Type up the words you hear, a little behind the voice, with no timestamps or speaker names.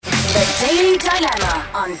New Dilemma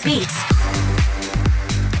on Beat.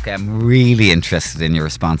 Okay, I'm really interested in your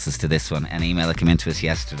responses to this one. An email that came into us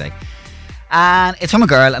yesterday. And it's from a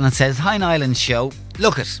girl and it says, "Hi Niall and show.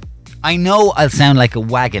 Look it, I know I'll sound like a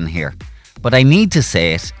wagon here, but I need to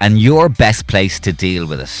say it and you're best placed to deal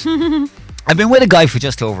with it." I've been with a guy for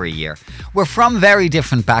just over a year. We're from very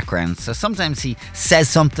different backgrounds, so sometimes he says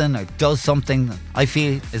something or does something that I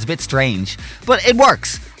feel is a bit strange, but it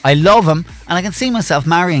works. I love him and I can see myself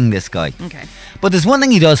marrying this guy. Okay. But there's one thing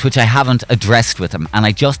he does which I haven't addressed with him and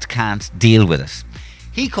I just can't deal with it.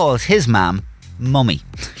 He calls his mum mummy.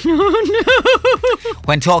 Oh no.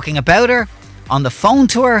 When talking about her, on the phone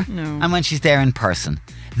to her, and when she's there in person.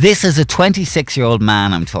 This is a 26-year-old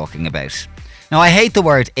man I'm talking about. Now, I hate the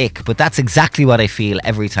word ick, but that's exactly what I feel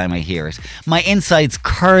every time I hear it. My insides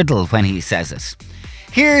curdle when he says it.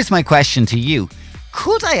 Here's my question to you.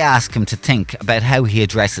 Could I ask him to think about how he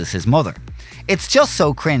addresses his mother? It's just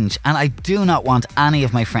so cringe, and I do not want any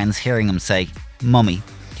of my friends hearing him say, mummy.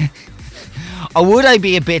 Or would I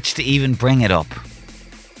be a bitch to even bring it up?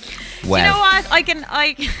 Well, Do you know what?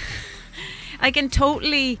 I can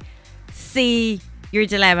totally see your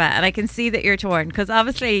dilemma, and I can see that you're torn, because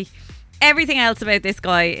obviously everything else about this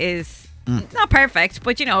guy is not perfect,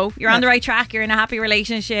 but you know, you're on the right track, you're in a happy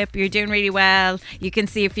relationship, you're doing really well, you can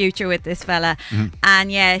see a future with this fella,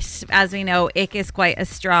 and yet, as we know, ick is quite a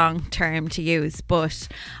strong term to use, but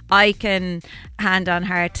I can hand on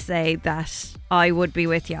heart say that I would be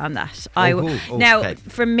with you on that. Now,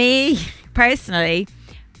 for me personally,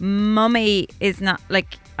 mummy is not,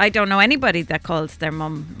 like, I don't know anybody that calls their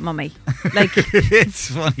mum mummy. Like, it's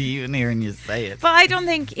funny even hearing you say it. but I don't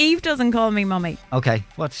think Eve doesn't call me mummy. Okay,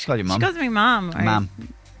 what does she call you, mum? She calls me mom. Mom.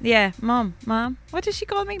 Yeah, mom. What does she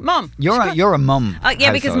call me? Mom. You're a mum.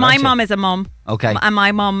 Yeah, because my mum is a mum. Okay. And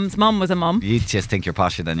my mum's mum was a mum. You just think you're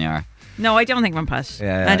posher than you are. No, I don't think I'm posh.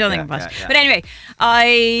 Yeah, I don't think I'm posh. But anyway,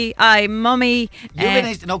 I mummy.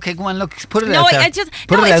 Okay, go on. Look, put it No, out there. it's just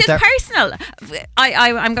personal.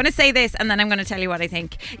 I'm going to say this, and then I'm going to tell you what I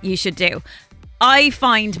think you should do. I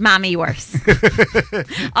find mammy worse.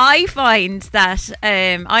 I find that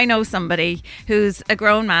I know somebody who's a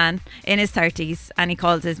grown man in his 30s, and he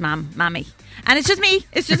calls his mammy. And it's just me.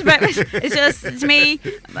 It's just about. It's me.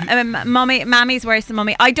 Mammy's worse than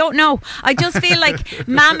mummy. I don't know. I just feel like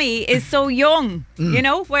mammy is so young, you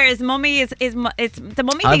know, whereas mummy is it's the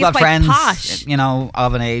mummy thing is quite friends, posh. you know,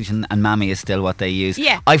 of an age, and mammy is still what they use.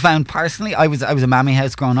 Yeah. I found personally, I was a mammy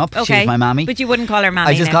house growing up. Okay. She was my mammy. But you wouldn't call her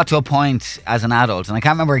mammy. I just now. got to a point as an adult, and I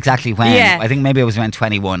can't remember exactly when. Yeah. I think maybe I was around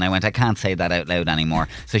 21. I went, I can't say that out loud anymore.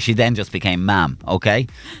 So she then just became mam. Okay,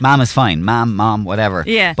 mam is fine. Mom, whatever.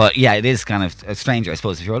 Yeah. But yeah, it is kind of a stranger, I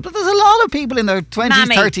suppose, if you're old. But there's a lot of people in their 20s,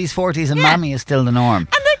 Mammy. 30s, 40s, and mammy is still the norm.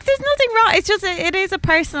 And look, there's nothing wrong. It's just it is a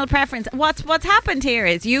personal preference. What's happened here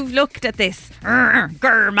is you've looked at this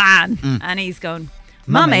grr man, and he's going,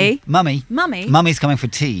 Mummy. Mummy's coming for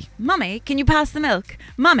tea. Mummy, can you pass the milk?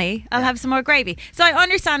 Mummy, I'll have some more gravy. So I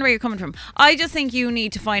understand where you're coming from. I just think you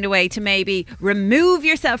need to find a way to maybe remove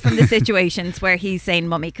yourself from the situations where he's saying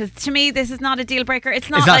mummy, because to me this is not a deal breaker. It's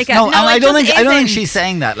not like no, a and I don't think isn't. she's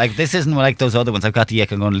saying that. Like, this isn't like those other ones. I've got the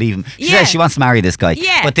yick, I'm going to leave him. She Yeah. says she wants to marry this guy.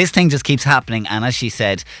 Yeah. But this thing just keeps happening, and as she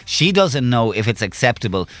said, she doesn't know if it's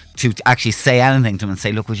acceptable to actually say anything to him and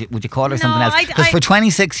say, look, would you call her something else? Because for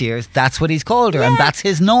 26 years that's what he's called her, and that's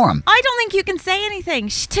his norm. I don't think you can say anything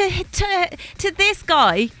to this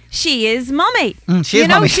guy. She is mummy. She is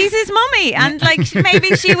mummy. She's his mummy, and like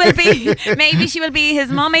maybe she will be his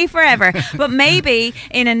mummy forever. But maybe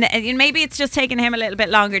maybe it's just taking him a little bit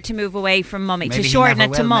longer to move away from mummy, Maybe to he shorten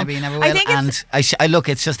never it to will, mum. maybe he never will. I think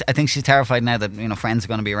it's just I think she's terrified now that, you know, friends are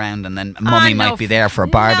going to be around, and then mummy might be there for a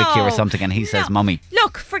barbecue or something, and he says mummy.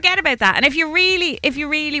 Look, forget about that. And if you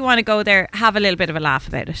really want to go there, have a little bit of a laugh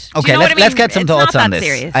about it. Do Okay, you know what I mean? let's get some It's thoughts not on that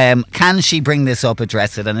this. serious. Can she bring this up,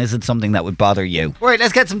 address it, and is it something that would bother you? Right,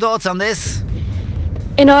 let's get some thoughts on this.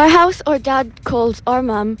 In our house, our dad calls our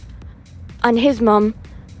mum and his mum,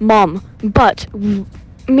 but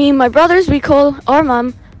me and my brothers, we call our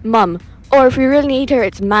mum, or if we really need her,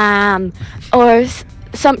 it's mam, or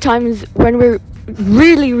sometimes when we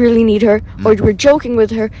really, really need her, or we're joking with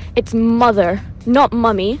her, it's mother, not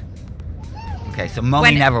mummy. Okay, so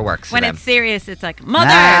mummy never works When for them. it's serious, it's like mother.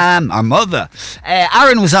 Our mother.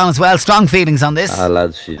 Aaron was on as well. Strong feelings on this.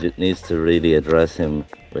 Lads, she needs to really address him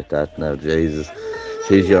with that now. Jesus,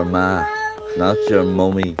 she's your ma, not your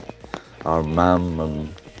mummy or mam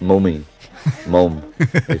and mummy. Mum,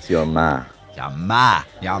 it's your ma. Your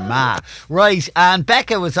ma. Right, and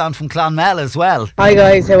Becca was on from Clonmel as well. Hi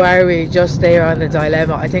guys, how are we? Just there on the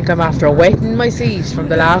dilemma. I think I'm after wetting my seat from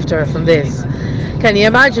the laughter from this. Can you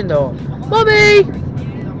imagine though? Mummy!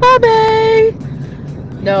 Mummy!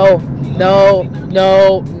 No, no,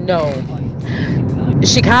 no, no.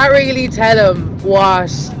 She can't really tell him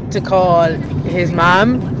what to call his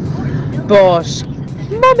mum, but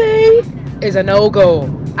Mummy is a no-go.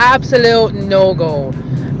 Absolute no-go.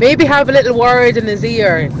 Maybe have a little word in his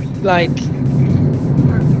ear, like,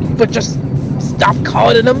 but just stop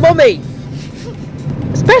calling him Mummy.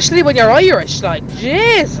 Especially when you're Irish, like,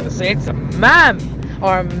 Jesus, it's a ma'am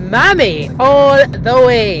or mammy all the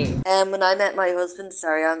way. When I met my husband,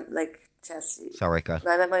 sorry, I'm like Chesty. Sorry, girl.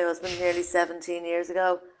 When I met my husband nearly 17 years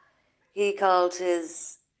ago, he called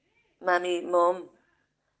his mammy mum.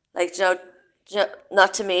 Like,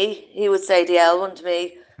 not to me. He would say the L one to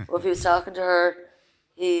me. Or if he was talking to her,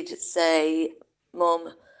 he'd say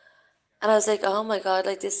mum. And I was like, oh my God,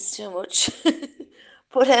 like, this is too much.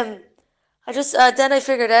 But I just, then I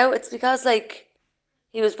figured out it's because, like,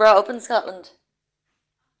 he was brought up in Scotland.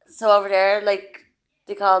 So over there, like,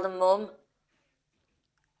 they called him mum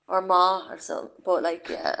or ma or something. But, like,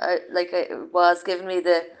 yeah, it was giving me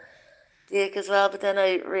the ick as well. But then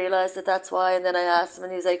I realised that that's why. And then I asked him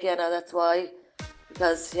and he was like, yeah, no, that's why.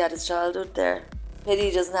 Because he had his childhood there. Pity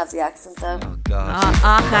he doesn't have the accent though. Oh,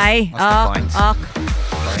 God. Okay. What's the point?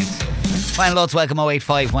 Final thoughts, welcome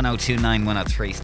 085 1029 103.